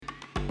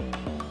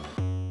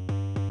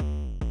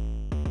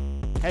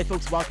Hey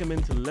folks, welcome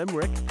into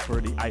Limerick for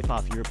the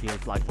IFAF European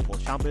Flag Football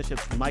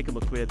Championships. Michael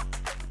McQuaid,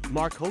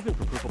 Mark Hogan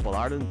from Pro Football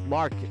Ireland.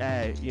 Mark,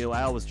 I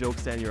always joke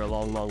saying you're a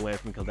long, long way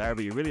from Kildare,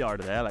 but you really are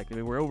today.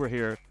 We're over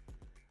here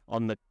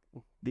on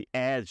the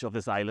edge of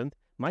this island.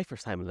 My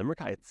first time in Limerick.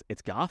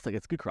 It's gas.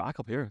 It's good crack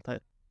up here.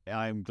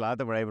 I'm glad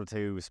that we're able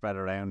to spread it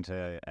around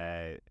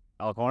to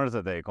all corners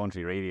of the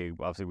country, really.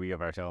 Obviously, we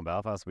have our show in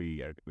Belfast,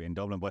 we're in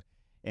Dublin, but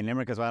in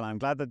Limerick as well. I'm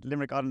glad that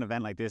Limerick got an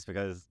event like this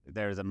because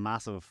there's a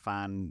massive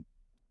fandom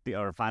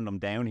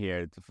down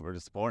here for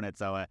supporting it.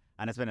 So,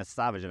 and it's been a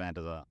savage event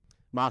as well.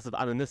 Massive.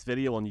 And in this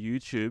video on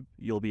YouTube,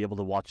 you'll be able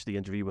to watch the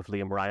interview with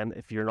Liam Ryan.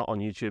 If you're not on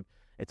YouTube,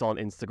 it's on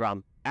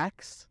Instagram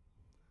X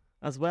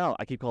as well.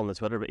 I keep calling it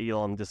Twitter, but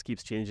Elon just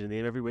keeps changing the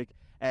name every week.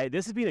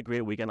 This has been a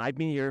great weekend. I've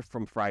been here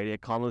from Friday.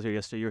 Conor was here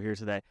yesterday. You're here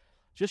today.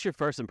 Just your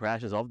first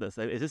impressions of this.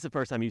 Is this the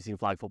first time you've seen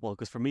flag football?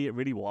 Because for me, it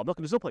really was.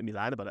 There's no point in me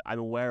lying about it. I'm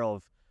aware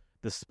of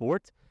the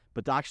sport,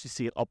 but to actually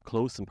see it up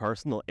close and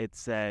personal,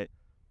 it's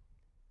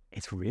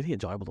really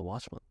enjoyable to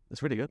watch, man.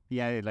 It's really good.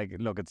 Yeah,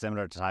 look, it's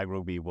similar to tag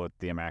rugby with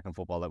the American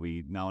football that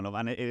we know and love,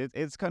 and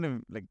it's kind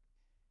of like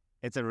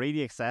it's a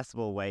really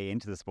accessible way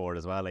into the sport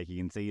as well. Like, you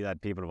can see that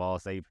people of all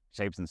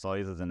shapes and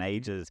sizes and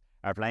ages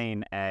are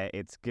playing.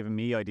 It's given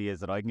me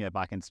ideas that I can get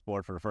back into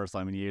sport for the first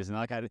time in years, and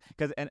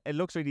because it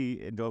looks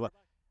really enjoyable.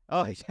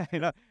 Oh, yeah,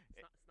 Snapper.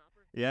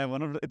 Yeah,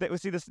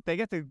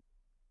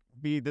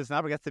 the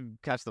snapper gets to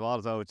catch the ball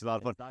as well, which is a lot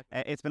of fun.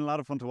 Exactly. It's been a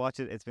lot of fun to watch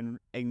it. It's been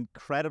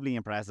incredibly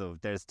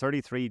impressive. There's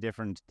 33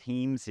 different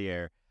teams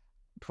here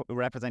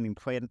representing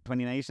 20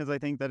 nations, I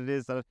think that it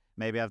is.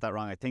 Maybe I have that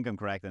wrong. I think I'm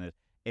correct in it.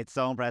 It's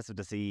so impressive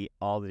to see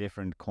all the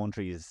different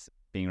countries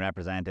being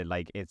represented.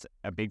 Like, it's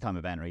a big time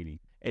event, really.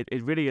 It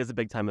really is a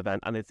big time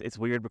event, and it's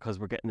weird because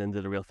we're getting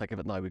into the real thick of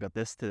it now. We got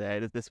this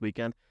today, this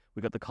weekend.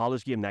 We got the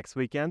college game next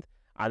weekend,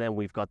 and then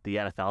we've got the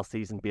NFL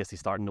season basically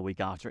starting the week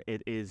after.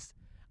 It is,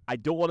 I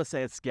don't want to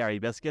say it's scary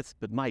biscuits,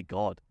 but my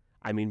God,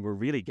 I mean, we're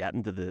really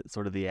getting to the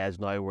sort of the edge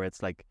now where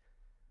it's like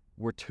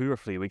we're 2 or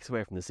 3 weeks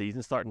away from the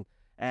season starting.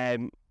 I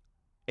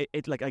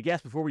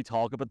guess before we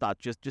talk about that,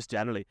 just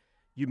generally,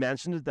 you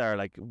mentioned it there.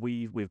 Like,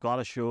 we've got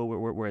a show.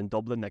 We're in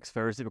Dublin next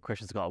Thursday with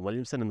Christian Scott and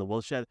Williamson in the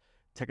Woolshed.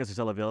 Tickets are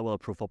still available at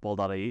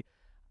profootball.ie.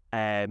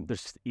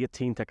 There's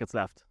 18 tickets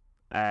left.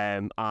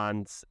 And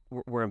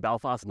we're in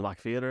Belfast in the Mac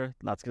Theatre.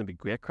 That's going to be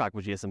great crack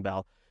with Jason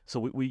Bell.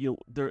 So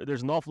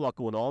there's an awful lot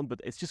going on, but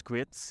it's just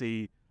great to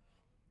see.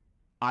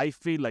 I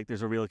feel like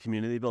there's a real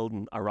community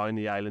building around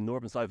the island,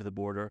 north and south of the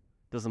border.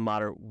 Doesn't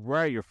matter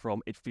where you're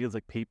from. It feels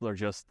like people are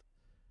just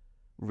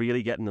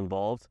really getting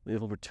involved. We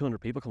have over 200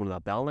 people coming to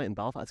that Bell night in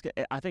Belfast.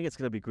 I think it's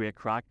going to be great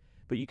crack,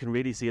 but you can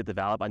really see it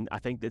develop, and I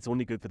think it's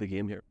only good for the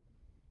game here.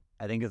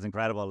 I think it's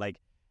incredible. Like,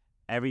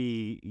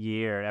 every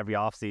year, every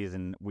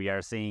off-season, we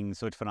are seeing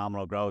such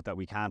phenomenal growth that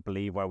we can't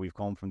believe where we've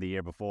come from the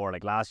year before.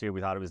 Like, last year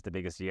we thought it was the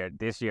biggest year.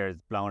 This year is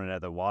blowing it out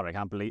of the water.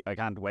 I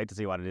can't wait to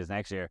see what it is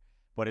next year.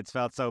 But it's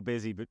felt so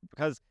busy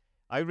because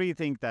I really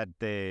think that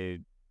the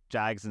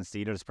Jags and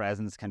Steelers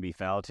presence can be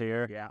felt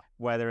here. Yeah.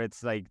 Whether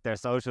it's like their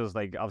socials,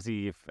 like,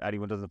 obviously if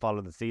anyone doesn't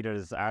follow the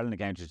Steelers Ireland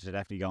account, you should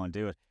definitely go and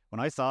do it. When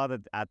I saw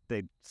that at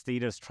the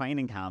Steelers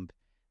training camp,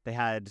 they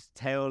had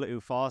Tail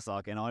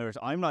Ufosok in Irish.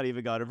 I'm not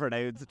even going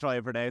to try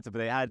and pronounce it, but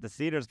they had the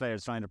Steelers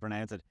players trying to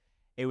pronounce it.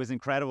 It was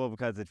incredible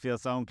because it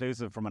feels so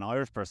inclusive from an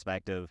Irish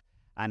perspective.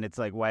 And it's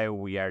like, wow,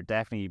 we are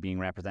definitely being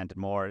represented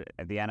more.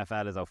 The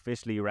NFL is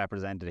officially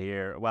represented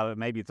here. Well,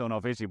 maybe it's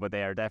unofficially, but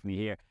they are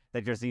definitely here.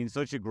 That you're seeing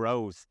such a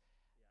growth.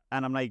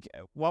 And I'm like,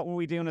 what were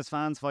we doing as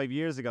fans 5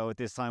 years ago at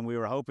this time? We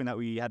were hoping that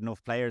we had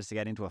enough players to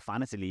get into a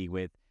fantasy league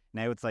with.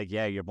 Now it's like,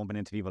 yeah, you're bumping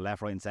into people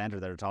left, right and centre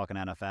that are talking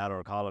NFL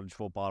or college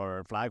football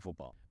or flag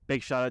football.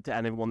 Big shout out to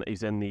anyone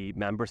who's in the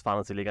members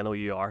fantasy league. I know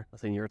you are.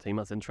 That's in your team.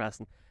 That's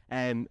interesting.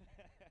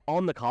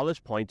 On the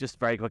college point, just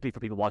very quickly for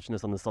people watching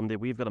this on the Sunday,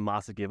 we've got a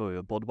massive giveaway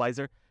with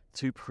Budweiser.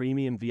 2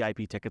 premium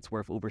VIP tickets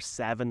worth over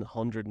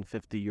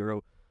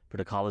 €750 for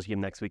the college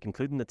game next week,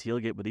 including the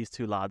tailgate with these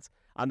 2 lads.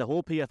 And the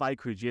whole PFI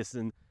crew,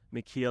 Jason,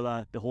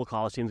 Michaela, the whole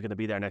college team's going to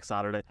be there next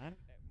Saturday. And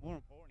more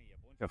importantly, a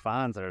bunch of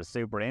fans that are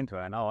super into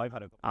it. I know I've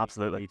had a couple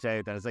absolutely each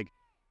out. And it's like,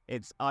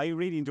 I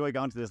really enjoyed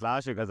going to this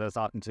last year because I was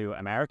talking to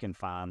American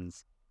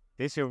fans.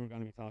 This year we're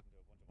going to be talking to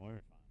a bunch of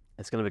Irish fans.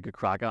 It's going to be a good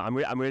crack. I'm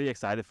really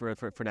excited for it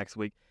for next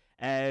week.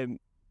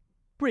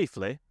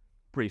 Briefly,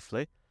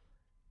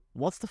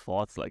 what's the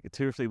thoughts like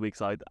 2 or 3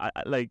 weeks out?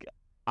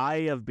 I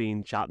have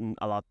been chatting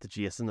a lot to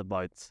Jason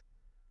about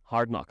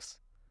Hard Knocks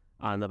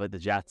and about the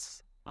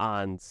Jets,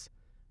 and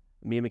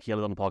me and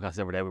Michaela on the podcast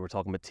the other day, we were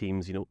talking about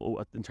teams,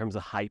 in terms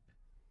of hype,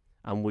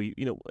 and we,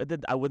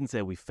 I wouldn't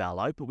say we fell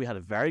out, but we had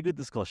a very good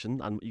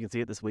discussion, and you can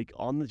see it this week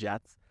on the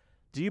Jets.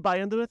 Do you buy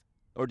into it?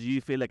 Or do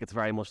you feel like it's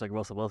very much like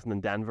Russell Wilson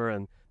in Denver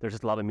and there's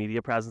just a lot of media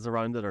presence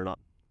around it, or not?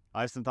 I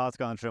have some thoughts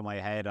going through my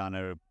head on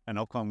an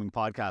upcoming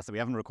podcast that we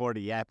haven't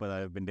recorded yet, but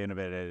I've been doing a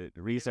bit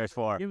of research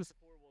for. Give us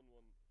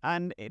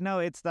 4-1-1.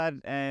 And it's that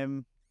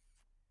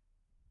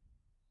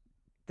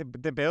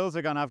the Bills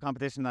are going to have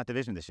competition in that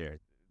division this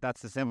year.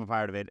 That's the simple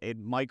part of it. It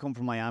might come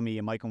from Miami,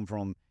 it might come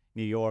from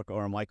New York,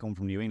 or it might come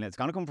from New England. It's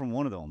going to come from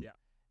one of them. Yeah.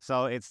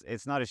 So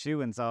it's not a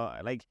shoe-in. So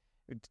like,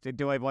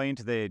 do I buy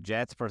into the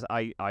Jets?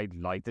 I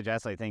like the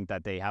Jets. I think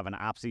that they have an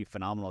absolutely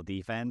phenomenal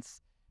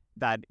defense.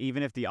 That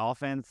even if the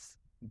offense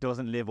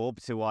doesn't live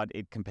up to what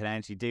it can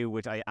potentially do,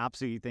 which I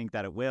absolutely think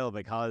that it will,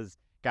 because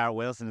Garrett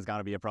Wilson is going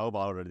to be a Pro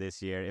Bowler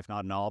this year, if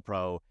not an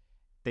All-Pro.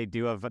 They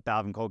do have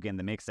Dalvin Cook in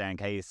the mix there in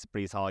case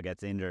Breece Hall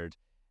gets injured.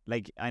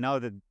 Like, I know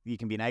that you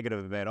can be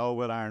negative about, oh,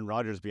 will Aaron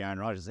Rodgers be Aaron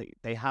Rodgers?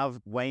 They have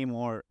way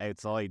more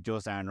outside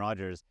just Aaron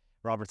Rodgers.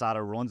 Robert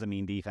Sala runs a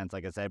mean defense,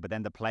 like I said, but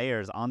then the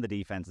players on the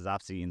defense is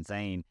absolutely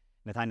insane.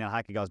 Nathaniel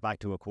Hackett goes back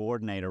to a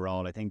coordinator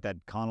role. I think that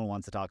Connell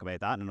wants to talk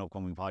about that in an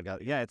upcoming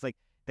podcast. Yeah, it's like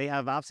they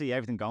have absolutely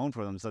everything going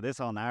for them. So this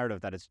whole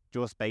narrative that it's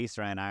just based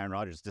around Aaron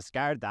Rodgers,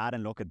 discard that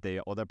and look at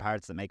the other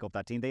parts that make up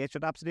that team. They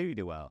should absolutely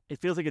do well. It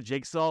feels like a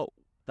jigsaw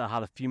that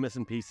had a few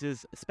missing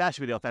pieces,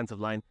 especially with the offensive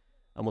line.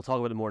 And we'll talk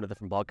about it more in a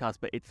different podcast,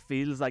 but it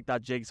feels like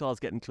that jigsaw is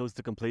getting close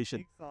to completion.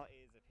 Jigsaw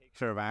is a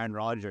picture of Aaron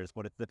Rodgers,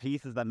 but it's the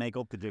pieces that make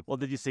up the jigsaw. Well,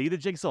 did you see the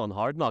jigsaw on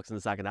Hard Knocks in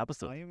the second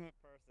episode? I am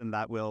a person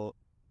that will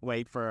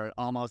wait for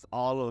almost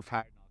all of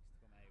Hard Knocks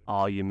to come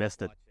out. Oh, you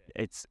missed it.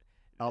 It's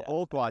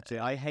I'll watch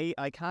it.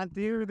 I can't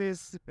do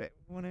this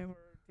 1 hour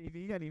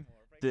TV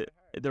anymore.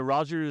 The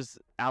Rodgers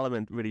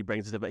element really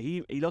brings it up, but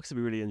he looks to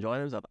be really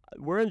enjoying himself.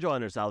 We're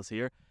enjoying ourselves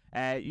here.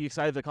 You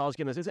excited for the college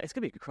game? It's going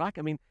to be a good crack.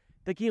 I mean,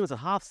 the game was at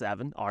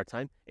 7:30 our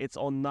time. It's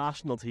on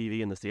national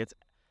TV in the States.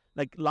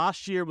 Like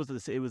last year it was the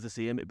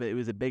same, but it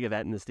was a big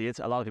event in the States.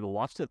 A lot of people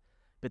watched it,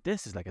 but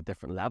this is like a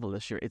different level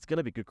this year. It's going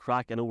to be good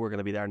crack. I know we're going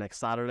to be there next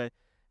Saturday.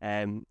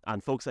 And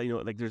folks, you know,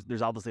 like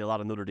there's obviously a lot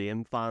of Notre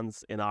Dame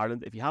fans in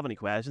Ireland. If you have any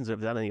questions or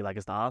if there's anything you'd like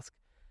us to ask,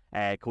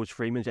 Coach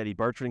Freeman, Jetty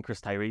Bertrand, Chris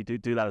Tyree,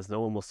 do let us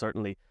know, and we'll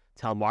certainly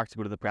tell Mark to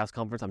go to the press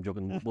conference. I'm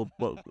joking.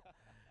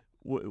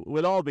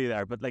 We'll all be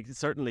there, but like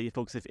certainly,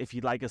 folks, if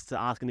you'd like us to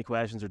ask any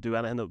questions or do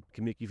anything that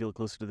can make you feel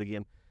closer to the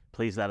game,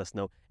 please let us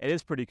know. It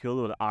is pretty cool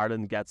though that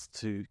Ireland gets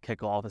to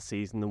kick off a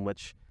season in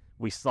which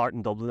we start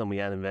in Dublin and we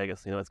end in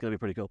Vegas. You know, it's going to be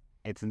pretty cool.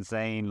 It's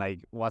insane. Like,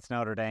 what's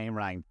Notre Dame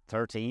ranked?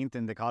 13th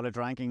in the college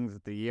rankings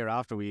the year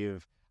after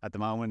we've, at the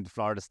moment,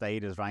 Florida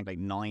State is ranked like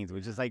 9th,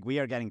 which is like we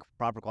are getting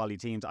proper quality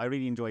teams. I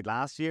really enjoyed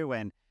last year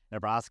when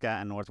Nebraska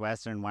and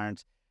Northwestern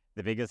weren't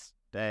the biggest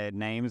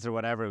names or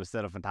whatever. It was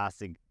still a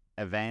fantastic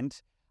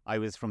event. I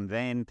was from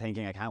then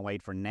thinking I can't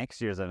wait for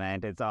next year's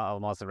event. It's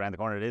almost around the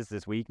corner. It is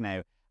this week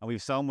now. And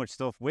we've so much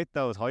stuff with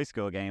those high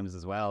school games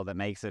as well that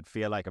makes it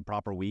feel like a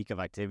proper week of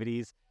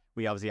activities.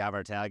 We obviously have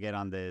our tailgate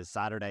on the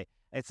Saturday.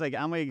 It's like,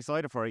 am I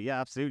excited for it? Yeah,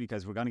 absolutely,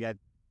 because we're going to get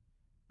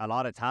a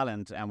lot of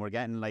talent, and we're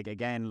getting, like,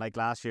 again, like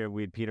last year,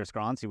 we had Peter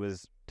Scrons, who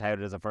was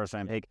touted as a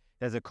first-round pick.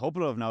 There's a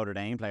couple of Notre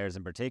Dame players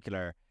in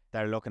particular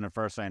that are looking at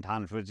first-round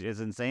talent, which is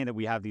insane that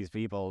we have these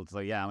people. So,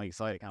 yeah, I'm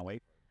excited. Can't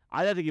wait.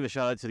 I'd like to give a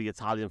shout out to the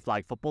Italian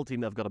flag football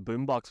team. They've got a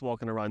boombox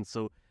walking around,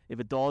 so if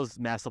it does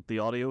mess up the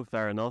audio,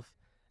 fair enough.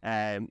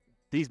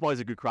 These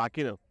boys are good crack,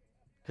 you know,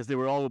 because they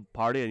were all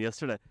partying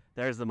yesterday.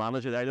 There's the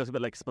manager there. He looks a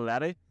bit like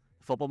Spalletti,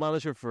 football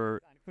manager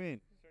for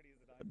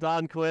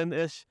Dan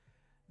Quinn-ish.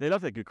 They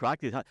look like good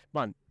crack.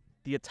 Man,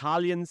 the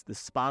Italians, the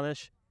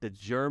Spanish, the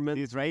German.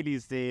 The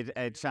Israelis did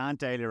a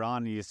chant earlier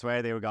on, and you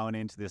swear they were going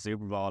into the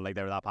Super Bowl, like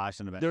they were that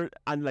passionate about it.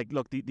 And like,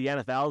 look, the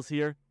NFL's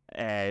here.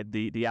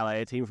 The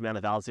LA team from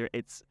NFL's here.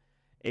 It's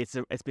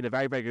been a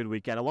very, very good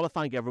weekend. I want to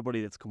thank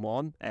everybody that's come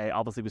on.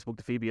 Obviously, we spoke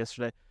to Phoebe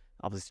yesterday.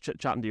 Obviously,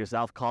 chatting to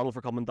yourself, Connell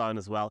for coming down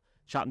as well.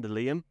 Chatting to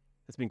Liam.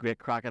 It's been great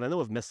crack. And I know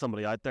I've missed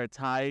somebody out there.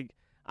 Tag,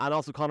 and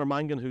also Connor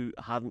Mangan, who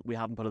we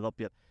haven't put it up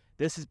yet.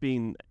 This has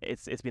been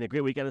it's been a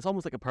great weekend. It's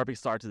almost like a perfect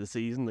start to the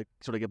season. Like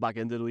sort of get back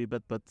into it a wee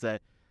bit, but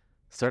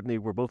certainly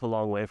we're both a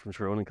long way from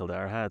Tyrone and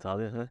Kildare. I tell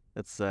you, huh?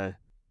 It's.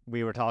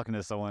 We were talking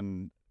to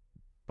someone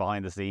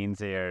behind the scenes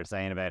here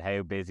saying about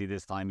how busy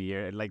this time of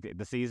year, like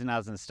the season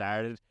hasn't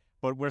started,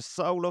 but we're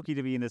so lucky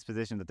to be in this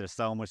position that there's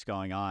so much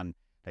going on.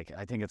 Like,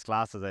 I think it's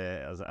class as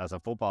a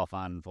football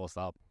fan, full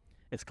stop.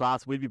 It's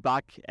class. We'll be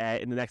back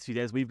in the next few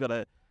days. We've got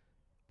a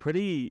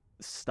pretty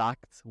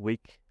stacked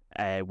week,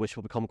 which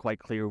will become quite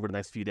clear over the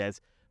next few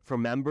days. For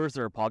members,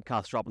 there are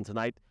podcasts dropping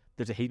tonight.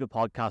 There's a heap of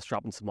podcasts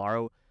dropping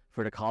tomorrow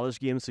for the college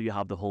games, so you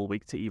have the whole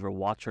week to either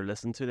watch or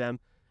listen to them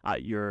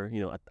at your,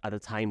 at a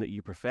time that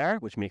you prefer,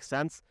 which makes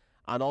sense.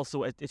 And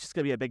also, it's just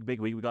going to be a big, big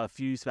week. We've got a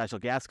few special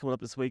guests coming up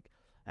this week.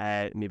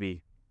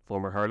 Maybe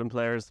former hurling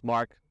players,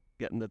 Mark,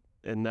 getting it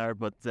in there.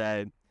 But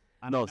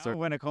no, sir.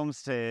 When it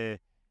comes to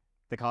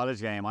the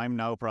college game, I'm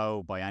no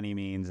pro by any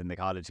means in the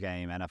college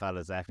game. NFL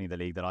is definitely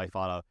the league that I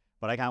follow.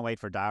 But I can't wait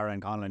for Dara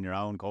and Conlon your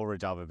own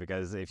coverage of it,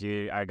 because if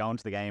you are going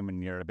to the game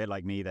and you're a bit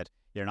like me, that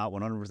you're not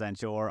 100%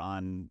 sure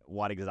on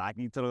what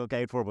exactly to look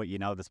out for, but you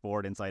know the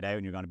sport inside out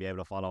and you're going to be able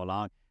to follow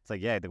along, it's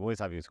like, yeah, the boys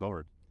have you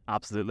covered.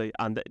 Absolutely,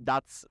 and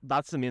that's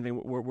the main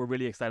thing. We're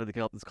really excited to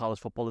get up this college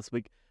football this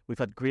week. We've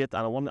had great,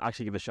 and I want to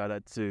actually give a shout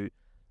out to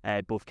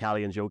both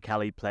Kelly and Joe.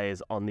 Kelly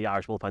plays on the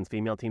Irish Wolfhounds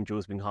female team.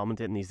 Joe's been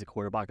commentating. He's the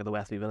quarterback of the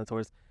Westmeath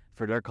Minotaurs,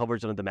 for their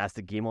coverage on a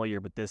domestic game all year.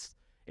 But this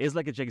is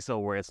like a jigsaw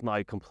where it's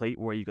now complete,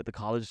 where you got the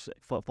college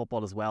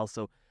football as well.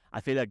 So I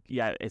feel like,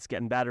 yeah, it's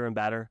getting better and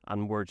better,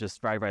 and we're just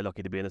very, very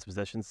lucky to be in this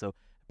position. So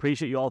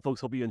appreciate you all,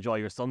 folks. Hope you enjoy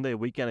your Sunday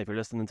weekend. If you're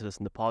listening to this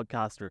in the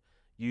podcast or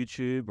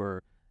YouTube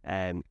or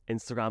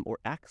Instagram or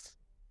X.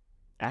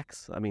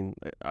 I mean,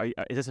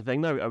 is this a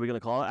thing now? Are we going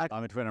to call it X?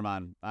 I'm a Twitter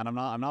man, and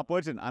I'm not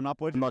budging. I'm not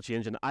budging. I'm not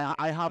changing.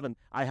 I haven't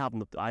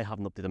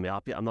updated my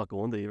app yet. I'm not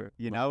going to either.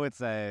 You know, it's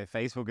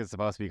Facebook is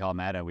supposed to be called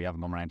Meta. We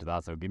haven't come around to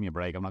that, so give me a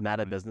break. I'm not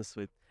Meta Business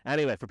Suite.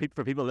 Anyway, for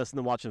people listening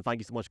and watching,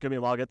 thank you so much. Give me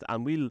a log it,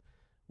 and we'll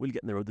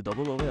get in the road to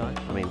Dublin, will we?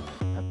 I mean,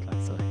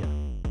 so yeah.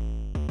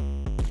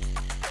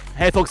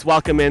 Hey folks,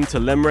 welcome in to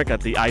Limerick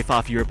at the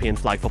IFAF European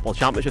Flag Football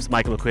Championships.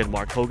 Michael McQuaid and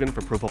Mark Hogan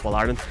for Pro Football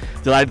Ireland.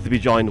 Delighted to be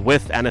joined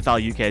with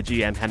NFL UK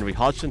GM Henry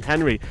Hodgson.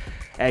 Henry,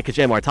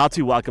 Kajay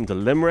Martatu, welcome to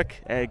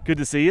Limerick. Good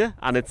to see you,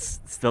 and it's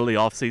still the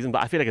off season,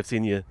 but I feel like I've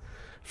seen you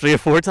 3 or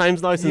 4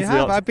 times now since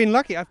I've been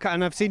lucky.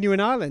 I've seen you in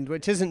Ireland,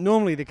 which isn't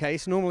normally the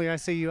case. Normally I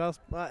see you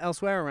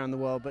elsewhere around the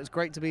world, but it's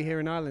great to be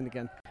here in Ireland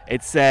again.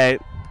 It's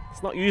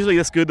not usually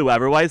this good the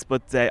weather-wise,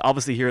 but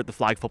obviously here at the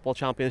Flag Football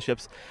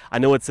Championships, I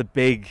know it's a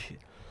big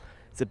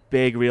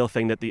real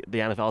thing that the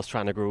NFL is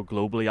trying to grow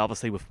globally,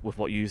 obviously with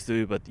what you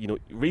do. But you know,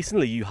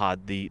 recently you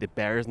had the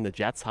Bears and the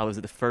Jets. How was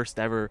it, the first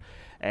ever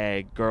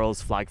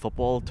girls flag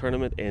football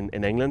tournament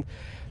in England?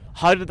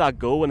 How did that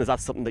go, and is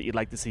that something that you'd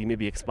like to see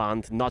maybe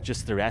expand, not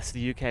just the rest of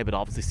the UK, but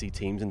obviously see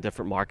teams in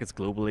different markets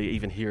globally,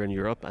 even here in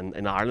Europe and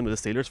in Ireland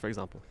with the Steelers, for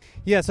example?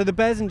 Yeah, so the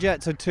Bears and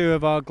Jets are 2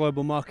 of our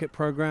global market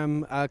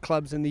program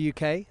clubs in the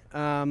UK,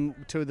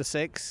 2 of the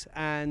 6,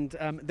 and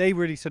they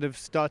really sort of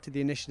started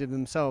the initiative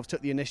themselves,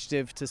 took the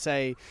initiative to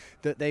say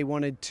that they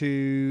wanted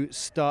to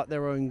start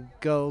their own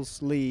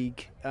girls'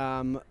 league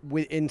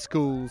in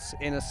schools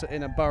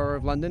in a borough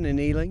of London, in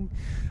Ealing.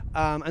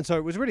 And so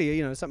it was really,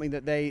 you know, something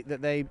that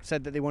they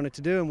said that they wanted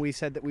to do, and we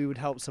said that we would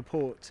help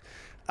support.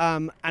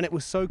 And it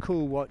was so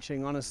cool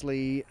watching,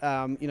 honestly,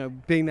 you know,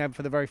 being there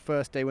for the very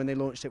first day when they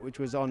launched it, which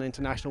was on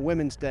International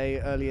Women's Day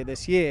earlier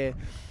this year.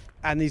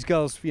 And these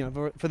girls, you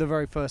know, for the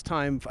very first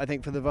time, I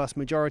think for the vast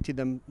majority of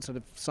them, sort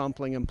of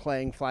sampling and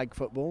playing flag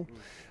football.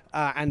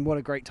 And what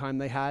a great time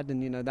they had.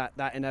 And, you know,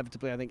 that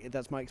inevitably, I think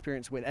that's my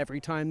experience with every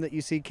time that you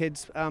see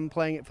kids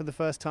playing it for the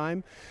first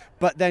time.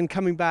 But then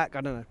coming back,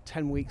 I don't know,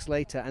 10 weeks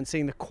later and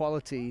seeing the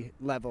quality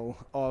level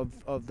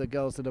of the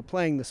girls that are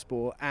playing the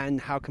sport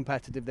and how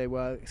competitive they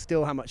were,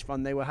 still how much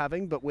fun they were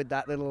having, but with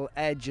that little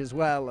edge as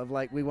well of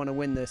like, we want to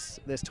win this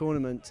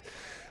tournament.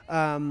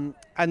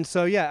 And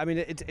so, yeah, I mean,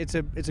 it's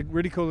a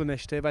really cool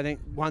initiative. I think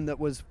one that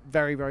was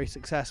very, very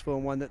successful,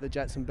 and one that the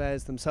Jets and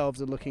Bears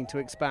themselves are looking to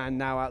expand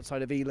now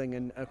outside of Ealing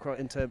and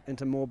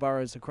into more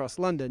boroughs across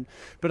London.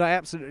 But I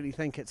absolutely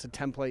think it's a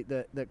template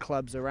that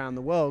clubs around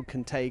the world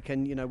can take.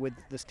 And, you know, with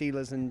the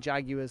Steelers and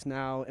Jaguars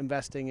now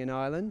investing in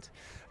Ireland,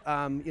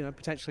 you know,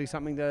 potentially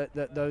something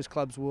that those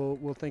clubs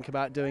will think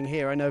about doing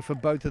here. I know for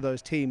both of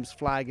those teams,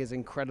 flag is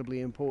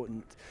incredibly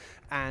important.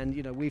 And,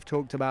 you know, we've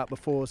talked about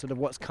before sort of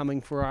what's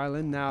coming for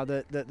Ireland now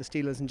that the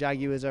Steelers and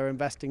Jaguars are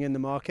investing in the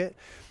market.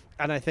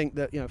 And I think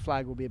that, you know,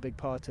 flag will be a big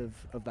part of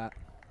that.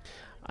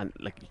 And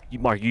like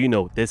Mark, you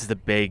know, this is a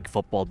big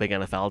football, big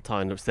NFL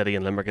town or city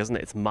in Limerick, isn't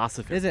it? It's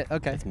massive. Is it?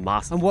 Okay. It's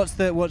massive. And what's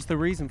the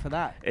reason for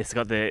that? It's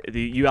got the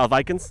UL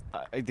Vikings.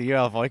 The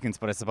UL Vikings,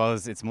 but I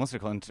suppose it's Munster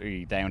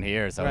country down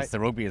here, so right. It's the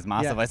rugby is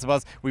massive. Yeah. I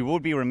suppose we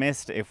would be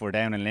remiss if we're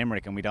down in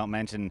Limerick and we don't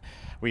mention,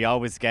 we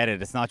always get it,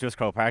 it's not just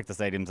Croke Park, the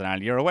stadiums in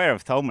Ireland. You're aware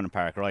of Thomond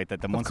Park, right?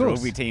 That the Munster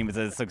rugby team is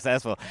as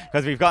successful,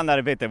 because we've gotten that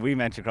a bit that we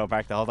mentioned Croke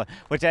Park the whole time,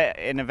 which in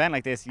an event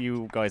like this,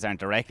 you guys aren't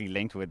directly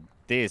linked with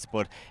this,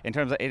 but in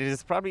terms of, it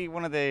is probably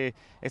one of the,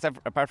 except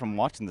apart from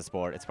watching the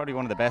sport, it's probably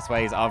one of the best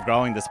ways of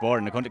growing the sport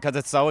in the country, because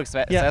it's so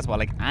accessible.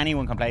 Like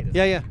anyone can play this.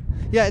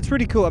 Yeah, it's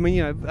really cool. I mean,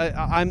 you know,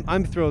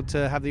 I'm thrilled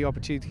to have the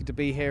opportunity to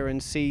be here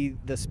and see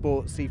the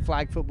sport, see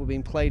flag football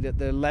being played at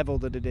the level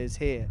that it is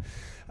here.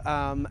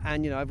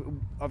 And, you know, I've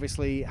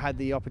obviously had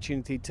the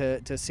opportunity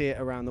to see it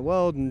around the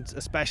world, and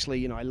especially,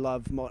 you know, I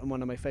love,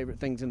 one of my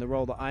favourite things in the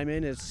role that I'm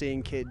in is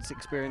seeing kids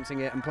experiencing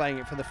it and playing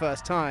it for the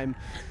first time.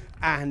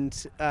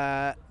 And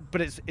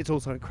but it's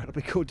also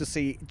incredibly cool to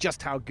see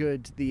just how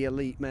good the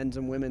elite men's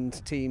and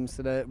women's teams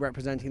that are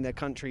representing their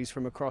countries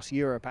from across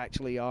Europe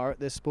actually are at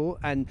this sport,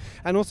 and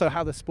also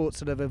how the sport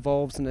sort of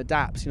evolves and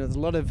adapts. You know, there's a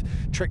lot of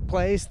trick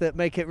plays that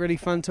make it really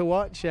fun to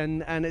watch,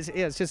 and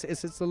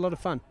it's a lot of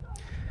fun.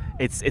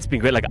 It's been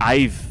great. Like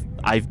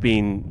I've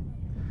been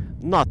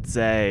not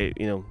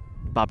you know,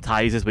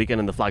 baptised this weekend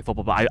in the flag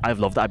football, but I've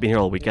loved it. I've been here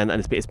all weekend, and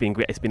it's been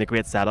great. It's been a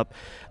great setup.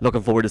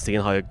 Looking forward to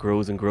seeing how it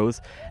grows and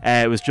grows.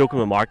 I was joking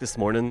with Mark this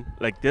morning,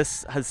 like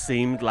this has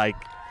seemed like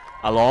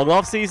a long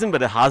off season,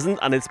 but it hasn't,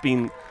 and it's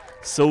been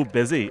so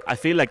busy. I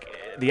feel like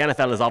the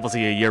NFL is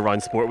obviously a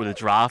year-round sport with a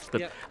draft,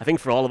 but I think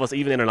for all of us,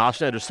 even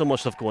internationally, there's so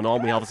much stuff going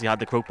on. We obviously had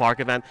the Croke Park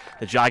event,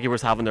 the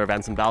Jaguars having their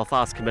events in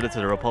Belfast, committed to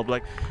the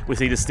Republic. We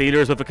see the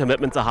Steelers with a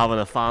commitment to having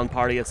a fan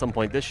party at some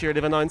point this year,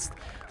 they've announced.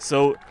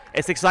 So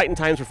it's exciting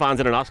times for fans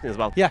internationally as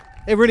well. Yeah,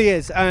 it really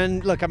is.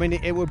 And look, I mean,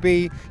 it would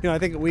be, I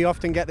think we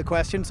often get the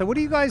question, so what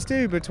do you guys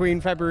do between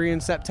February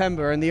and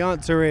September? And the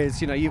answer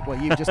is,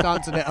 you've just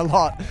answered it a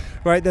lot,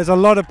 right? There's a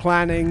lot of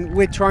planning.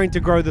 We're trying to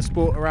grow the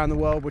sport around the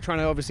world. We're trying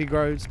to obviously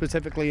grow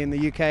specifically in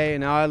the UK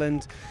and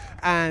Ireland.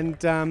 And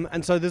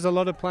so there's a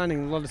lot of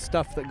planning, a lot of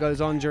stuff that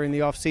goes on during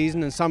the off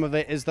season, and some of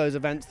it is those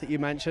events that you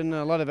mentioned.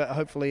 A lot of it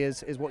hopefully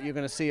is what you're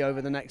going to see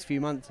over the next few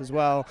months as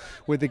well,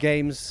 with the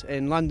games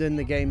in London,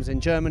 the games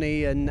in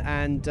Germany,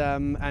 and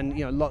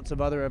lots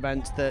of other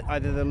events that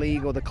either the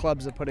league or the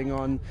clubs are putting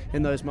on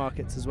in those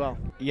markets as well.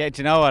 Yeah,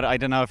 do you know what? I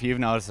don't know if you've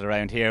noticed it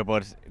around here,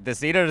 but the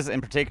Steelers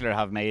in particular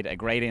have made a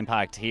great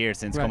impact here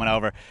since coming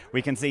over.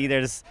 We can see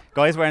there's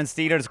guys wearing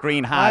Steelers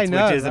green hats,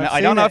 which is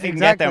I don't know if you can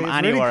get them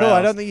anywhere really cool. else.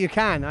 I don't think you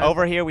can.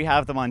 Over here we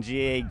have them on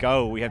GA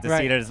Go. We have the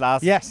Steelers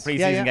last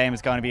preseason game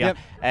is going to be on.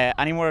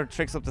 Any more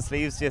tricks up the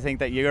sleeves do you think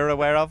that you're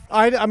aware of?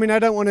 I mean, I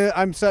don't want to.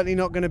 I'm certainly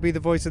not going to be the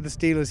voice of the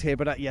Steelers here,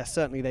 but yes,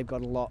 certainly they've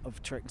got a lot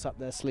of tricks up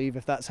their sleeve,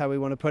 if that's how we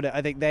want to put it.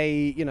 I think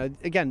they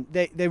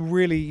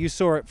really, you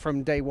saw it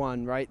from day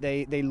one, right?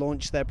 They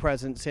launched their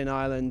presence in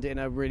Ireland in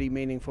a really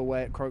meaningful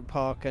way at Croke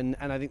Park, and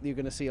I think you're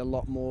going to see a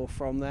lot more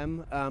from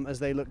them as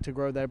they look to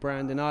grow their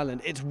brand in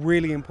Ireland. It's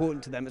really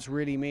important to them. It's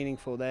really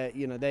meaningful. They're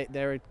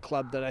a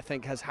club that I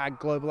think has had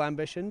global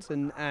ambitions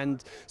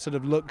and sort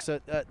of looks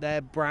at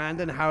their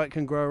brand and how it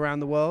can grow around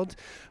the world.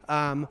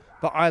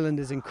 But Ireland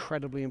is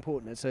incredibly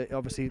important. It's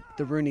obviously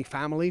the Rooney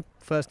family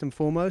first and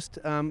foremost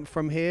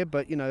from here.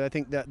 But I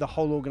think that the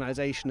whole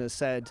organisation has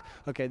said,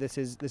 okay, this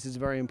is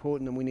very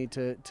important, and we need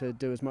to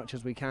do as much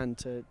as we can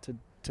to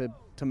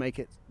make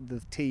it the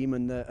team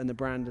and the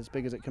brand as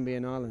big as it can be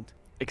in Ireland.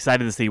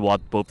 Excited to see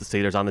what both the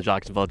Steelers and the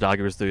Jacksonville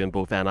Jaguars do in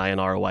both NI and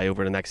ROI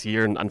over the next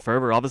year and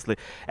further, obviously.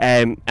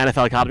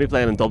 NFL Academy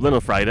playing in Dublin on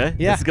Friday.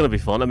 Yeah. This is going to be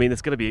fun. I mean,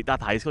 it's going to be,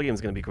 that high school game is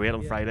going to be great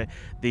on Friday.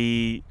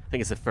 I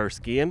think it's the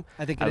first game.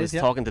 I think I was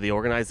talking to the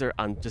organiser,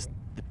 and just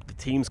the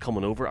teams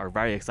coming over are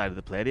very excited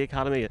to play the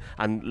Academy.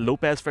 And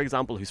Lopez, for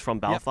example, who's from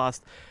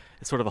Belfast,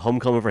 it's sort of a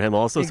homecoming for him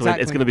also, exactly.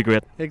 So it's going to be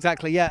great.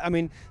 Exactly, yeah. I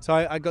mean, so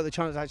I got the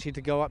chance actually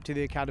to go up to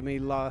the academy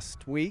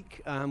last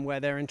week, where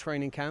they're in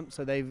training camp.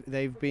 So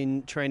they've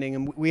been training,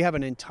 and we have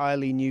an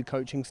entirely new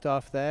coaching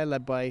staff there,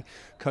 led by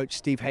Coach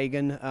Steve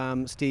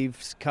Hagan.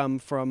 Steve's come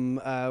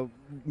from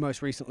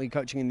most recently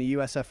coaching in the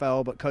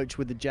USFL, but coached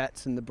with the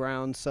Jets and the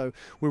Browns. So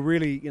we're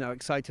really,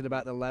 excited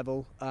about the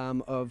level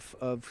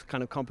of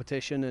kind of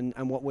competition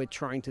and what we're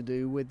trying to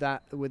do with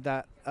that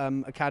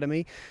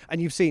academy.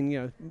 And you've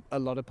seen, a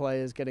lot of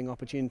players getting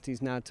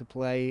opportunities now to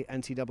play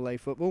NCAA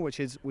football, which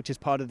is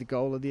part of the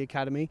goal of the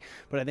academy.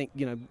 But I think,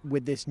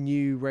 with this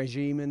new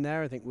regime in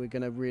there, I think we're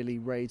going to really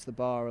raise the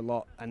bar a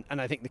lot. And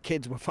I think the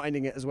kids were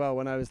finding it as well.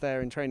 When I was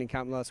there in training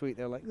camp last week,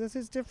 they were like, this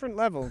is different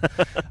level.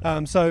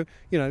 So,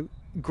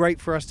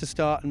 great for us to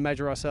start and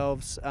measure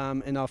ourselves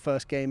in our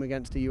first game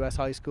against a US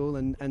high school,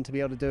 and to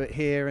be able to do it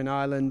here in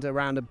Ireland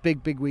around a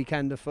big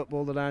weekend of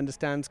football that I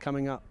understand is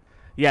coming up.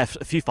 Yeah,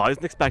 a few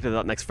thousand expected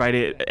that next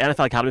Friday.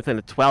 NFL Academy playing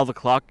at 12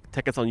 o'clock.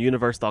 Tickets on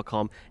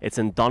universe.com. It's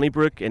in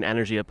Donnybrook in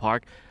Energia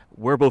Park.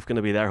 We're both going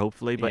to be there,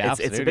 hopefully, but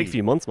it's a big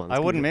few months, man. I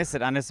wouldn't miss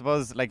it. And I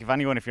suppose,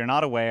 if you're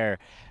not aware,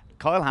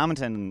 Kyle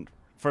Hamilton,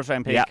 first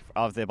round pick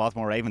of the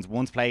Baltimore Ravens,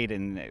 once played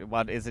in,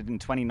 in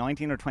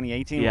 2019 or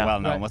 2018? Yeah. Well,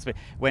 no, it must be.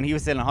 When he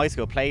was still in high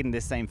school, played in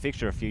this same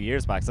fixture a few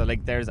years back. So,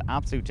 there's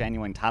absolute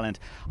genuine talent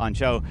on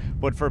show.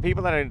 But for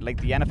people that are, the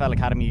NFL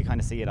Academy, you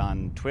kind of see it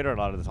on Twitter a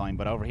lot of the time.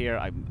 But over here,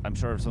 I'm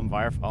sure some of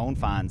our own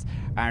fans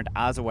aren't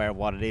as aware of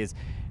what it is.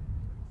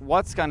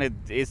 What's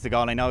is the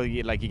goal? I know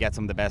you get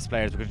some of the best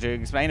players, but could you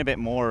explain a bit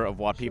more of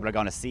what people are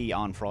going to see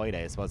on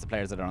Friday, I suppose, the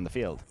players that are on the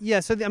field? Yeah,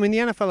 so the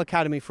NFL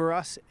Academy, for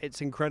us,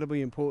 it's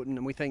incredibly important,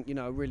 and we think,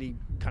 a really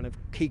kind of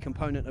key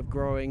component of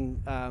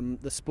growing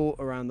the sport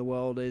around the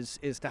world is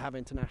to have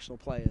international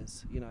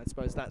players. I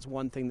suppose that's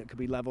one thing that could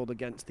be leveled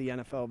against the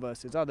NFL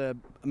versus other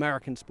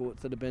American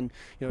sports that have been,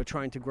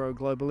 trying to grow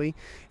globally,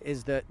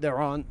 is that there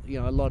aren't,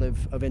 a lot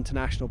of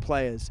international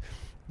players.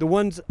 The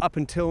ones up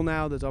until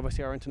now, there's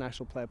obviously our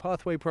International Player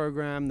Pathway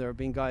program. There have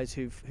been guys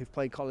who've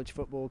played college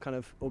football, kind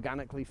of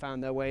organically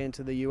found their way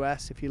into the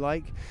US, if you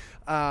like.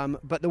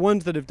 But the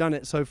ones that have done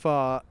it so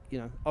far,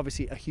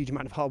 obviously a huge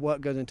amount of hard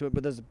work goes into it,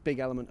 but there's a big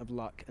element of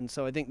luck. And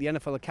so I think the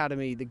NFL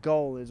Academy, the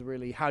goal is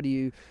really, how do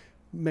you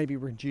maybe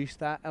reduce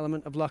that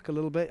element of luck a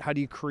little bit? How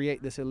do you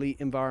create this elite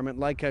environment,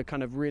 like a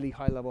kind of really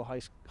high-level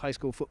high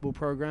school football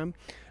program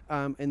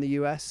in the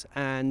US,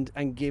 and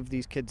give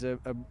these kids a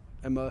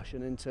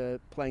immersion into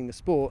playing the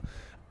sport?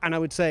 And I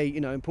would say,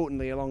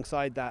 importantly,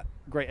 alongside that,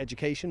 great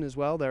education as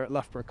well. They're at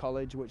Loughborough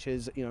College, which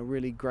is,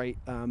 really great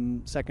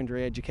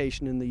secondary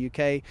education in the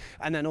UK.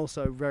 And then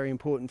also very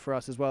important for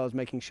us as well, is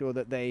making sure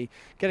that they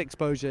get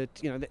exposure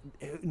to,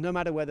 no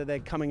matter whether they're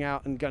coming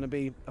out and going to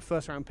be a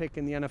first round pick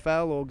in the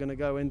NFL or going to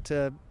go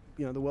into,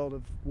 the world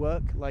of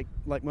work, like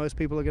most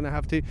people are going to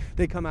have to.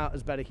 They come out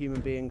as better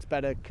human beings,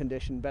 better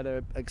conditioned,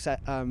 better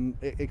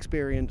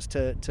experienced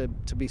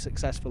to be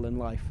successful in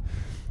life.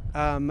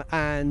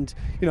 And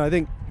I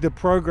think the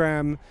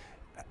program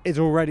is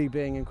already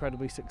being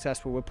incredibly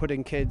successful. We're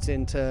putting kids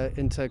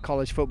into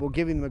college football,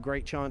 giving them a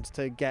great chance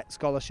to get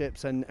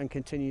scholarships and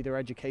continue their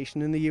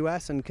education in the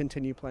US and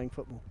continue playing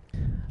football.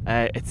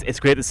 It's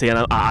great to see,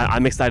 and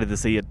I'm excited to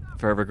see it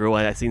further grow.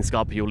 I seen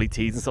Scott Pioli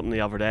teasing something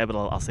the other day, but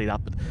I'll see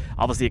that. But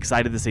obviously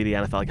excited to see the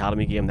NFL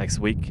Academy game next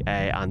week,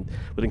 and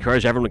would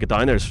encourage everyone to get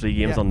down there. There's 3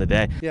 games on the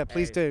day. Yeah,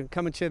 please do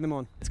come and cheer them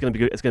on. It's going to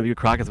be good. It's going to be a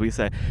crack, as we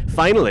say.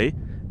 Finally.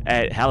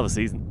 Hell of a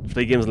season.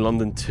 3 games in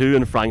London, 2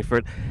 in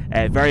Frankfurt.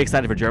 Very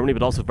excited for Germany,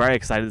 but also very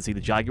excited to see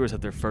the Jaguars have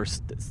their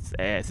first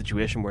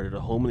situation where they're the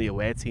home and the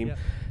away team. Yeah.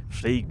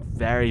 3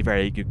 very,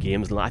 very good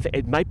games. I think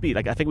it might be,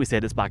 I think we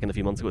said this back in a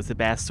few months ago, it's the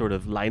best sort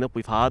of lineup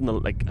we've had,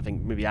 I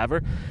think maybe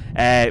ever.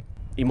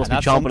 You must be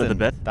chomping at the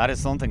bit. That is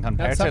something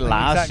compared to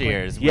last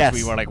year's, which yes.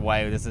 we were like,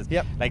 wow, this is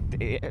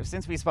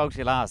since we spoke to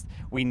you last,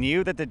 we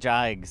knew that the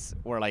Jags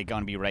were like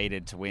going to be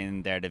rated to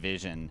win their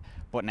division.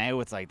 But now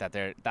it's like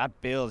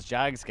that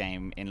Bills-Jags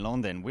game in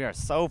London, we are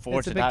so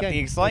fortunate that the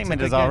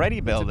excitement is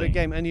already building. It's a big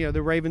game. And,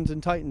 the Ravens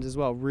and Titans as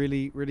well,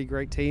 really, really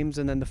great teams.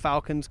 And then the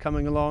Falcons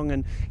coming along.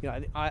 And,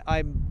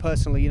 I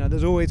personally,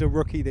 there's always a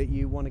rookie that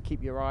you want to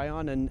keep your eye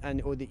on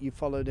and or that you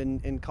followed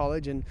in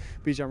college. And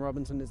Bijan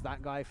Robinson is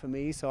that guy for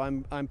me. So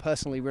I'm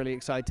personally really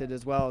excited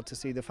as well to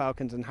see the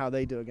Falcons and how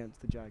they do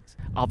against the Jags.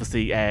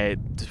 Obviously,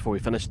 just before we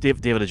finish,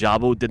 David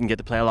Ajabo didn't get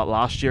to play a lot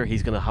last year.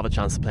 He's going to have a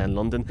chance to play in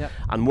London. Yep.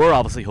 And we're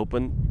obviously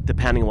hoping,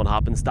 depending on what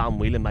happens, Dan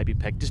Whelan might be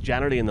picked just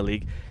generally in the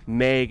league,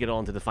 may get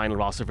onto the final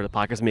roster for the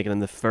Packers, making him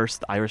the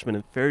first Irishman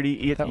in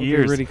 38 that would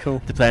years be really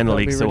cool. to play in the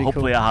league. Really so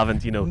hopefully cool. I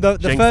haven't,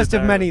 the first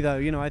of many though.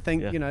 I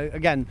think, yeah.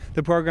 Again,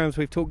 the programs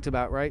we've talked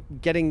about, right?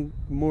 Getting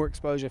more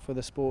exposure for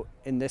the sport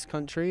in this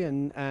country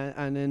and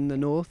in the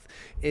north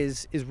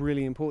is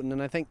really important.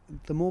 And I think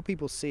the more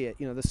people see it,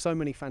 there's so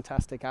many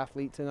fantastic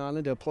athletes in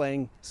Ireland who are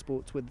playing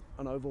sports with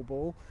an oval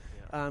ball.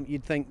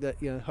 You'd think that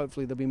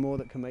hopefully there'll be more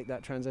that can make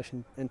that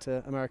transition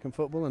into American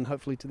football and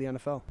hopefully to the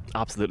NFL.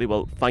 Absolutely.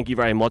 Well, thank you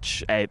very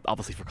much,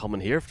 obviously, for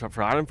coming here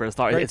for Ireland for a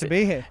start. Great to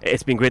be here.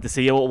 It's been great to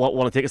see you.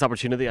 Want to take this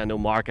opportunity. I know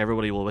Mark,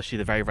 everybody will wish you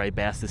the very, very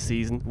best this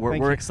season.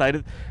 We're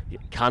excited. You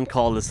can't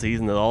call the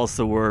season at all,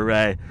 so we're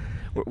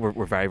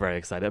very, very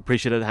excited.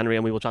 Appreciate it, Henry,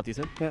 and we will chat to you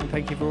soon. Yeah, and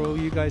thank you for all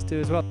you guys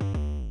do as well.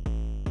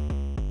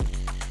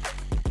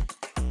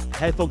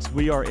 Hey folks,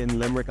 we are in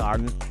Limerick,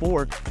 Ireland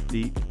for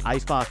the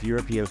IFAF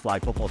European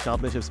Flag Football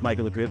Championships.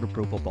 Michael McGrath for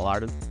Pro Football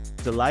Ireland.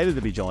 Delighted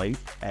to be joined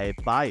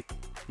by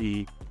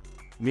the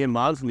main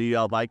man from the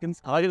UL Vikings.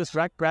 Am I going to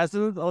correct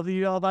president of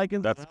the UL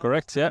Vikings? That's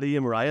correct, yeah.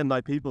 Liam Ryan, my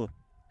people.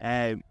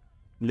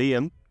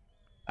 Liam,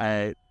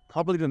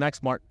 probably the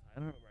next Martin.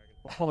 I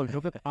don't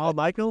know. Al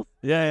Michael?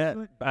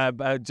 Yeah.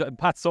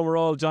 Pat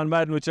Summerall, John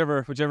Madden,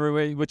 whichever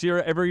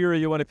era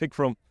you want to pick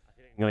from.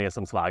 I'm going to get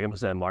some slag him for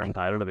saying Martin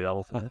Tyler, to be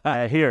honest.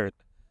 Here.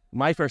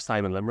 My first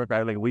time in Limerick,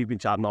 right? We've been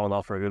chatting on and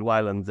off for a good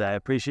while, and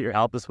appreciate your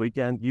help this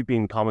weekend. You've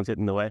been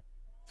commentating away.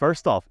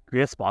 First off,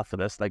 great spot for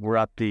this. We're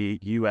at the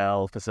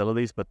UL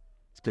facilities, but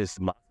it's just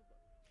massive.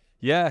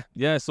 Yeah.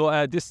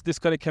 So this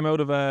kind of came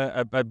out of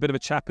a bit of a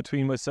chat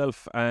between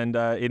myself and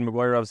Aidan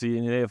Maguire, obviously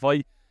in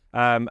AFI,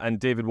 and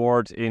David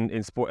Ward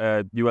in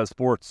UL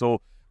Sport.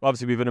 So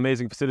obviously we have an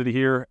amazing facility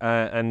here,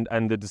 and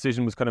the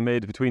decision was kind of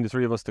made between the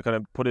three of us to kind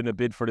of put in a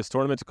bid for this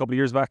tournament a couple of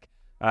years back.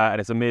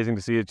 And it's amazing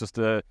to see it, just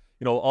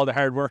all the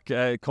hard work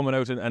coming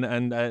out,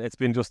 and it's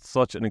been just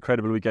such an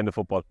incredible weekend of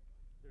football.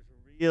 There's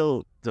a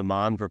real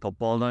demand for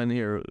football down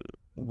here.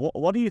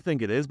 What do you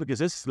think it is? Because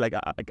this is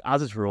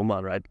as it's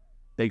Roma, right?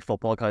 Big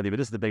football county, but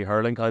this is the big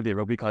hurling county,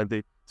 rugby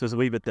county, so it's a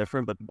wee bit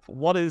different. But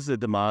what is the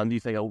demand, do you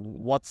think?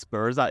 What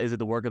spurs that? Is it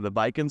the work of the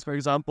Vikings, for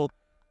example?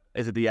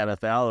 Is it the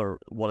NFL, or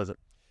what is it?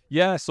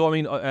 Yeah, so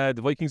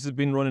the Vikings have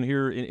been running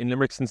here in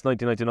Limerick since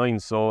 1999,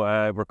 so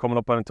we're coming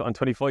up on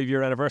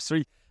 25-year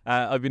anniversary.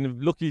 I've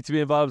been lucky to be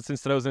involved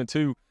since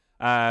 2002,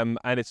 and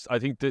I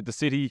think the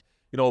city,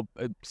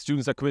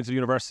 students that come into the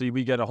university,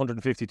 we get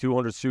 150,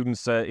 200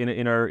 students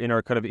in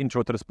our kind of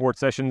intro to the sports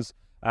sessions.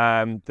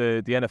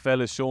 The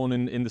NFL is shown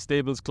in the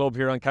Stables Club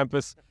here on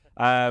campus,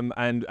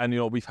 and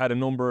we've had a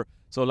number.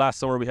 So last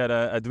summer we had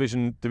a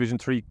Division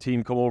 3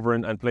 team come over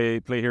and play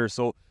here.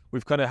 So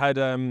we've kind of had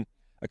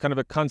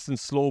a constant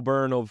slow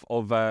burn of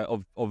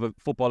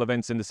football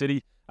events in the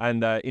city,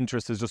 and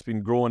interest has just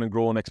been growing and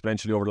growing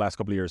exponentially over the last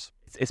couple of years.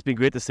 It's been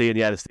great to see, and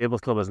the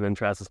Stables Club is an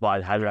interesting spot.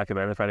 I'd highly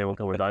recommend it for anyone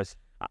coming down.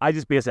 I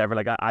just base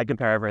everything, I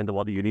compare everything to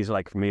what the unis are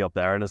like for me up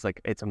there, and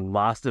it's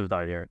massive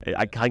down here.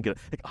 I can't get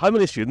it. How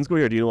many students go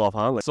here? Do you know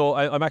offhand? So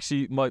I'm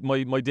actually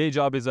my day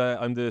job is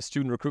I'm the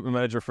student recruitment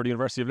manager for the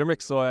University of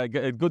Limerick. So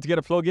good to get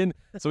a plug in.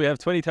 So we have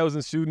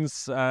 20,000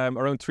 students.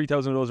 Around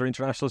 3,000 of those are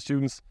international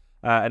students.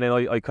 And then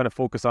I kind of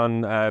focus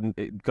on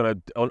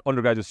kind of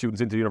undergraduate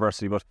students into the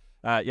university. But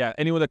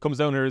anyone that comes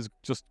down here is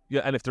just,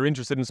 and if they're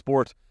interested in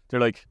sport, they're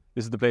like,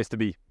 this is the place to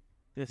be.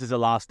 This is the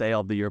last day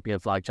of the European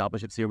Flag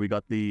Championships here. We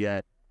got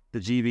the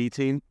GB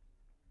team.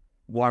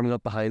 warming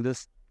up behind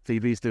us.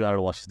 Phoebe's doing, I don't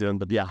know what she's doing,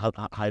 but yeah,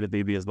 hi to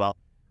Phoebe as well.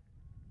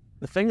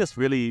 The thing that's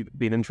really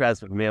been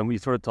interesting for me, and we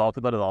sort of talked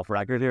about it off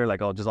record here,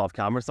 like just off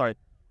camera, sorry,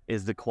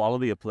 is the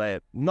quality of play.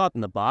 Not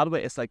in a bad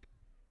way. It's like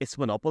it's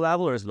went up a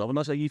level, or it's level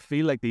notch. Like you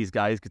feel like these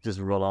guys could just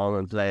run on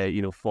and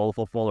play, full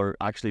football, or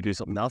actually do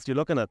something else. You're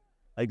looking at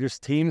like there's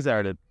teams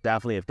there that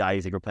definitely have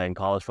guys that are playing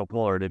college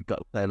football or they've got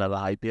playing at a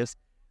high pace.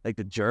 Like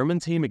the German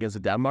team against the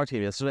Denmark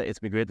team yesterday, it's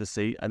been great to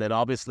see. And then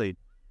obviously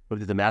with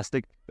the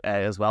domestic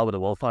as well with the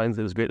Wolfhounds,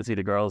 it was great to see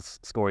the girls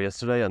score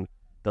yesterday, and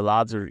the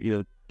lads are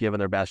giving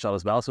their best shot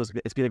as well. So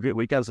it's been a great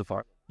weekend so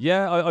far.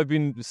 Yeah, I've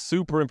been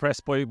super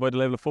impressed by the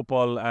level of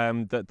football.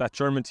 That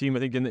German team, I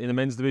think in the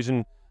men's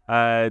division,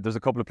 there's a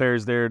couple of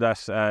players there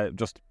that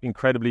just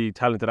incredibly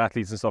talented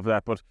athletes and stuff like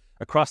that. But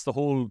across the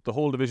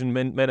whole division,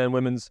 men and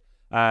women's,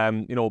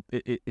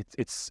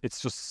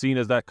 it's just seen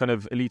as that kind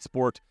of elite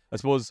sport. I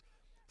suppose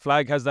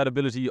flag has that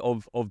ability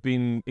of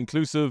being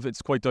inclusive.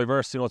 It's quite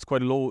diverse. It's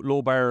quite a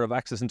low bar of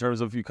access in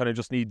terms of you kind of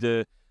just need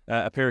a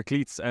pair of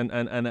cleats and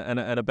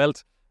a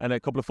belt and a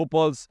couple of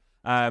footballs.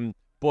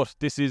 But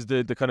this is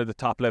the kind of the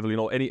top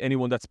level.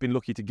 Anyone that's been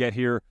lucky to get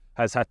here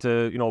has had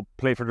to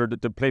play for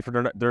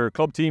their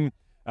club team,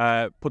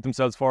 put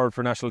themselves forward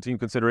for national team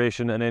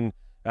consideration, and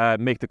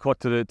then make the cut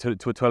to a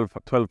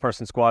 12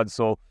 person squad.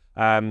 So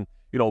as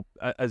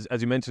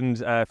you mentioned,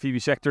 Phoebe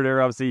Schechter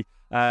there, obviously,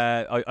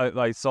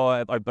 I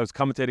saw I was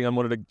commentating on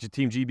one of the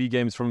Team GB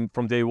games from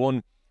day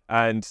one,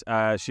 and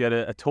she had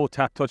a toe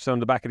tap touchdown in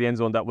the back of the end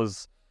zone that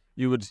was.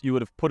 You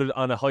would have put it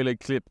on a highlight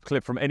clip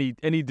from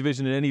any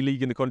division in any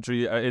league in the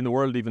country, in the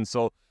world even.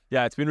 So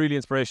yeah, it's been really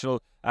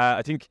inspirational.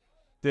 I think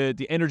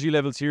the energy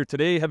levels here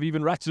today have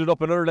even ratcheted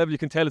up another level. You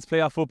can tell it's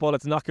playoff football,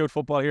 it's knockout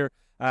football here,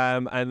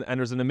 and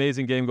there's an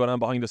amazing game going on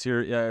behind us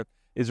here.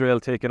 Israel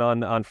taking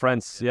on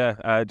France,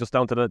 just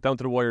down to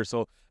the wire.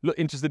 So look,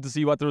 interested to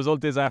see what the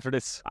result is after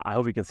this. I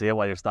hope you can see it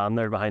while you're standing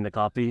there behind the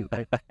coffee.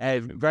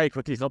 Very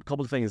quickly, a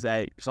couple of things.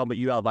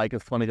 Something about UL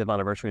Vikings 20th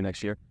anniversary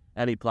next year.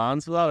 Any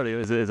plans for that, or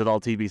is it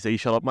all TBC?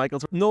 Shut up, Michael.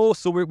 No,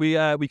 so we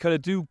kind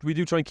of do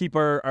try and keep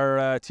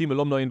our team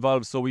alumni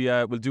involved. So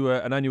we'll do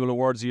an annual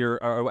awards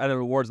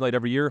annual awards night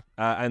every year,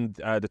 and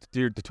the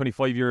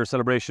 25-year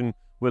celebration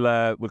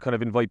will kind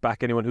of invite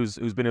back anyone who's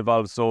been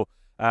involved. So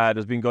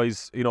there's been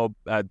guys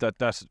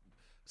that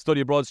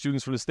study abroad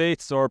students from the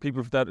States, or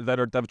people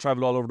that have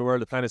travelled all over the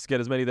world. The plan is to get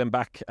as many of them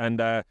back,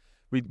 and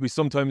we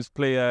sometimes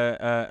play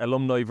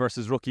alumni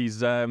versus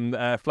rookies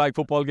flag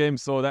football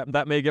games, so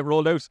that may get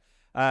rolled out.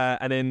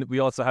 And then we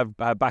also have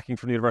backing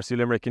from the University of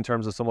Limerick in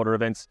terms of some other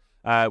events.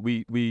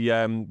 We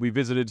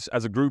visited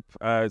as a group,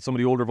 some of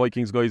the older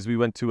Vikings guys. We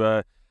went to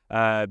a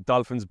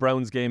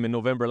Dolphins-Browns game in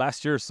November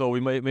last year, so we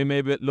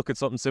may look at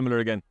something similar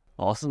again.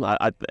 Awesome.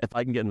 If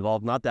I can get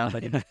involved in that,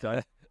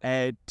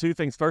 Dan. Two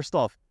things. First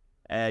off,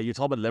 you're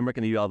talking about Limerick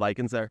and the UL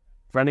Vikings there.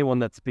 For anyone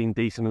that's been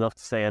decent enough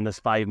to stay in this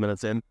 5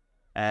 minutes in,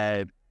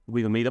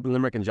 we will meet up in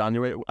Limerick in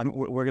January.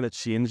 We're going to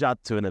change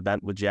that to an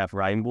event with Jeff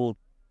Reinbold,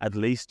 at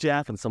least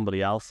Jeff and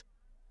somebody else.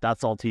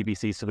 That's all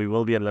TBC, so we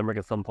will be in Limerick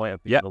at some point.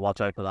 Yeah,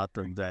 watch out for that.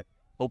 And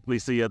hopefully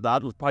see you at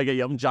that. We'll probably get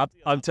you up and chat.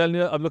 I'm telling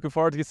you, I'm looking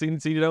forward to seeing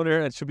you down there.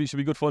 It should be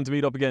good fun to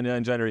meet up again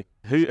in January.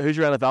 Who's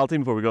your NFL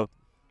team before we go?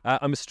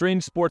 I'm a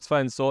strange sports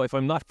fan, so if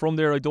I'm not from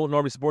there, I don't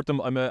normally support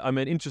them. I'm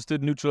an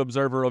interested neutral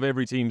observer of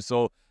every team.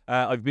 So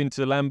I've been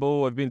to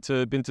Lambeau, I've been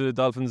to the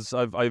Dolphins.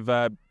 I've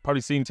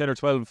probably seen 10 or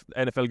 12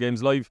 NFL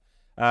games live.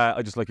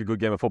 I just like a good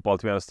game of football,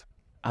 to be honest.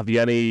 Have you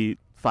any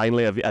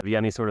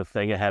sort of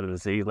thing ahead of the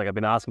season? Like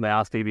I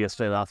asked Phoebe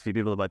yesterday, and asked a few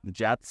people about the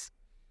Jets.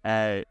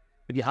 If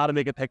you had to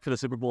make a pick for the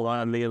Super Bowl,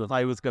 and Liam, if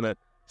I was going to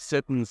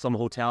sit in some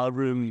hotel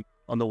room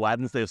on the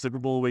Wednesday of Super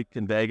Bowl week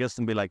in Vegas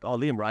and be like, oh,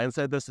 Liam Ryan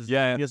said this is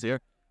this year.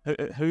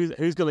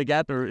 Who's going to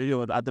get,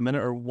 or at the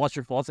minute, or what's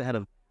your thoughts ahead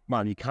of?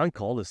 Man, you can't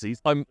call this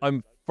season.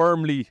 I'm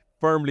firmly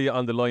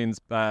on the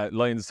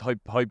Lions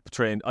hype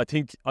train. I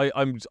think I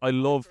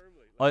love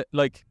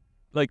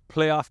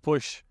playoff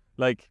push,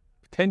 like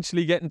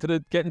potentially getting to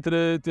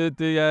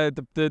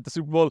the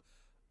Super Bowl.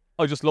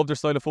 I just love their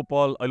style of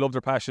football. I love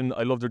their passion.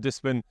 I love their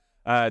discipline.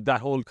 That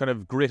whole kind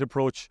of great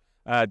approach.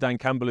 Dan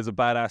Campbell is a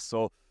badass.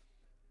 So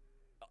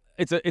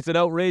it's an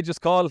outrageous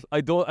call.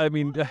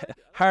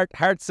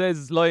 Heart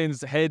says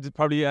Lions. Head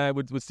probably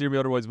would steer me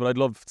otherwise, but I'd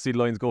love to see the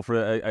Lions go for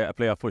a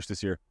playoff push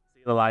this year.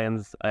 See the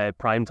Lions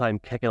prime time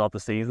kicking off the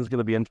season is going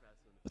to be interesting.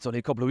 It's only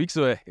a couple of weeks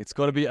away. It's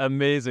going to be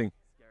amazing.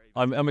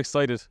 I'm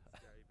excited.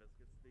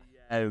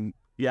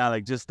 Yeah,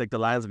 just the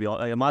Lions will be.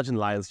 I imagine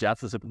Lions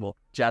Jets the Super Bowl.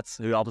 Jets,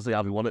 who obviously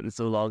haven't won it in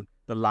so long.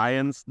 The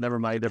Lions, never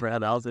mind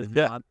everything else.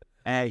 Yeah.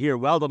 Here,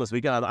 well done this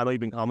weekend. I know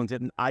you've been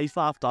commentating.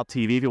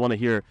 IFAF.tv if you want to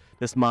hear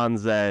this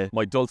man's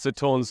my dulcet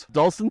tones.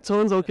 Dulcet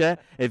tones, okay.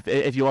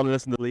 If you want to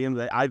listen to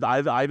Liam,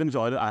 I've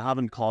enjoyed it. I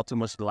haven't caught too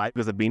much delight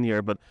because I've been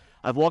here, but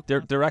I've walked.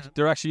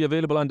 They're actually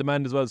available on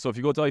demand as well. So if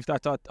you go to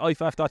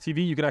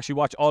IFAF.tv, you can actually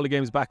watch all the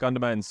games back on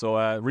demand.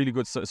 So really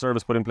good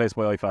service put in place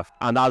by IFAF.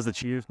 And as the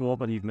cheers go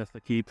up and you've missed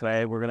the key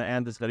play, we're going to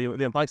end this video.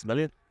 Liam, thanks a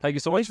million. Thank you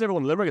so much. Thanks to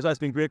everyone in Limerick. It's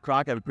been great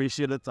crack. I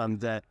appreciate it,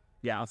 and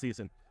I'll see you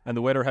soon. and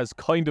the weather has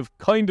kind of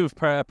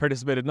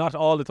participated, not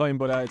all the time,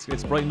 but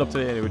it's brightened up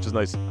today, anyway, which is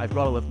nice. I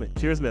brought it with me.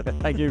 Cheers, mate.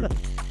 Thank you.